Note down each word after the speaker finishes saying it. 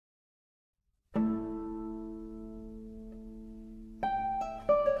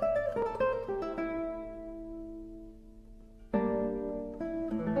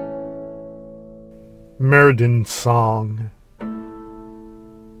Myrddin'S Song.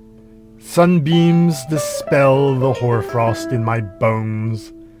 Sunbeams dispel the hoarfrost in my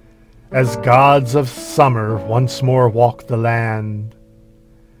bones, as gods of summer once more walk the land.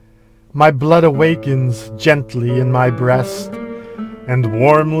 My blood awakens gently in my breast, and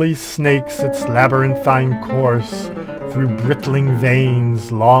warmly snakes its labyrinthine course through brittling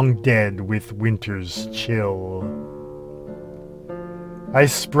veins long dead with winter's chill. I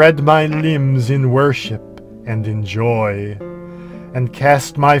spread my limbs in worship and in joy, and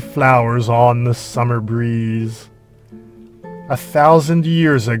cast my flowers on the summer breeze. 1,000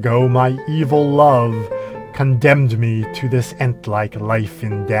 years ago my evil love condemned me to this Ent-like life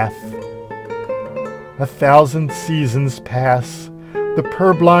in death. 1,000 seasons pass, the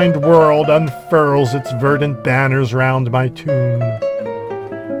purblind world unfurls its verdant banners round my tomb.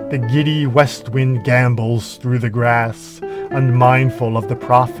 The giddy westwind gambols through the grass, unmindful of the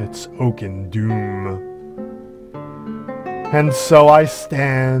prophet's Oaken doom. And so I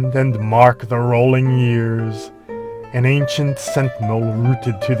stand and mark the rolling years, an ancient sentinel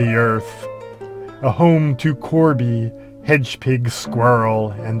rooted to the earth, a home to corbie, hedge-pig,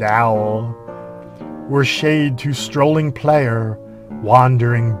 squirrel, and owl, or shade to strolling player,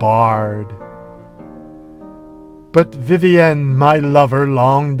 wandering bard. But Vivienne, my lover,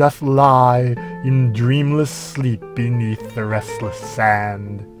 long doth lie in dreamless sleep beneath the restless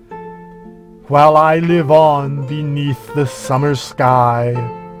sand, while I live on beneath the summer sky,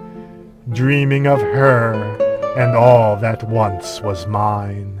 dreaming of her and all that once was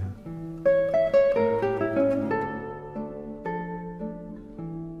mine.